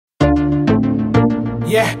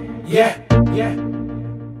yeah, yeah, yeah.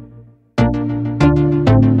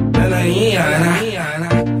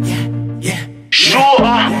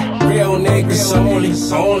 Shorta. Real niggas only.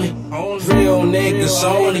 Real niggas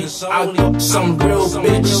only. I got some real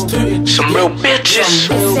bitches too. Some real bitches.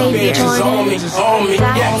 Some real bitches on me,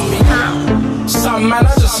 yeah. Some man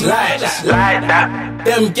I just like that.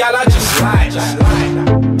 Them gal I just like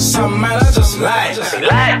that. Some man I just like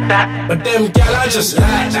that. But them gal I just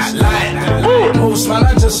like that. Most man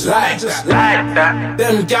I just like that.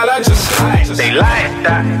 Them gal I just like that. They like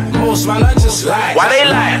that. Most man I just like Why they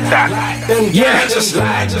like that? Them gal I just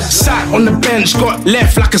like Sat on the bench, got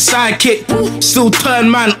left like a sidekick. Still turn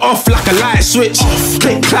man off like a light switch.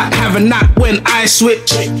 Click clack, have a nap when I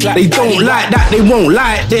switch. They don't like that, they won't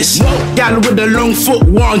like this. Gal with the long foot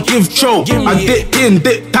won't give choke. I dipped in,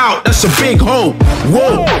 dipped out, that's a big hole.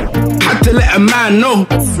 Whoa, had to let a man know.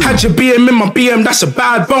 Had your BM in my BM, that's a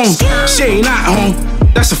bad bone. She ain't at home,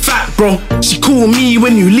 that's a fact, bro. She call me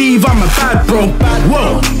when you leave, I'm a bad bro.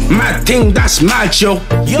 Whoa, mad thing, that's mad, yo.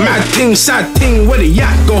 Mad thing, sad thing, where the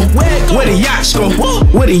yak go? Where the yaks go?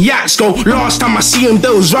 Where the yaks go? Last time I see him, they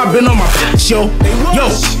was rubbing on my packs, yo. Yo,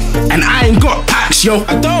 and I ain't got packs, yo.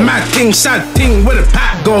 Mad thing, sad thing, where the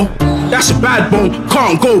pack go? That's a bad bone,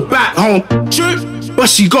 can't go back home. But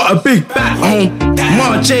she got a big back home.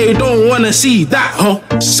 Marjay don't wanna see that, ho.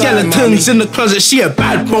 Skeletons in the closet, she a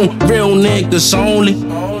bad bone. Real niggas only.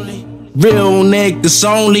 Real niggas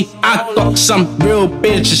only. I got some real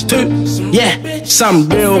bitches too. Yeah, some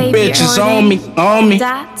real bitches on me.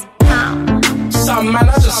 Some man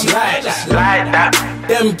I just like that.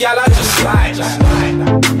 Them gal I just like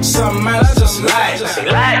that. Some man I just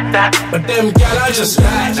like that. But them gal I just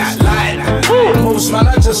like that. Most man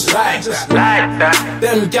I just like that.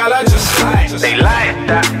 Them gal I just like They like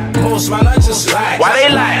that. Most man I just like Why they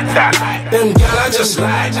like that? Them gal I just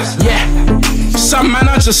like yeah. Some man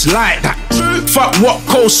I just like that. Fuck what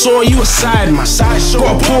coleslaw, you a side man.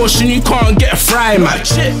 Got a portion, you can't get a fry man.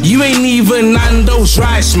 You ain't even Nando's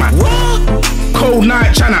rice man. Cold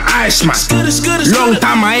night tryna ice man. Long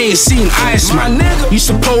time I ain't seen ice man. You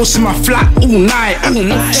supposed to my flat all night.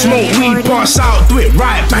 Smoke weed, pass out, do it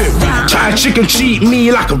right man. Try chicken treat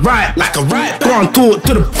me like a right. Go and talk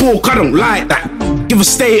to the pork, I don't like that. Give a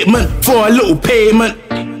statement for a little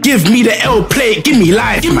payment. Give me the L plate, give me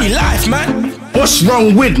life man. What's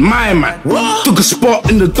wrong with my man? Took a spot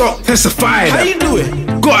in the dock, testified. How you do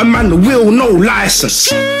it? Got a man the wheel, no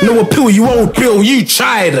license. No appeal, you old bill, you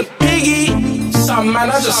tried it. Piggy. Some man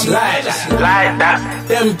I just like that.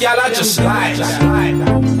 Them gal I just like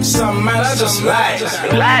that. Some man I just like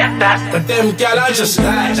that. But them gal I just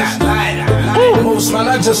like that. Most man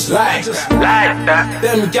I just like that.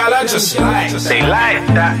 Them gal I just like They like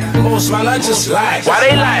that. Most man I just like Why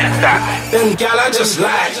they like that? Them gal I just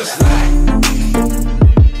like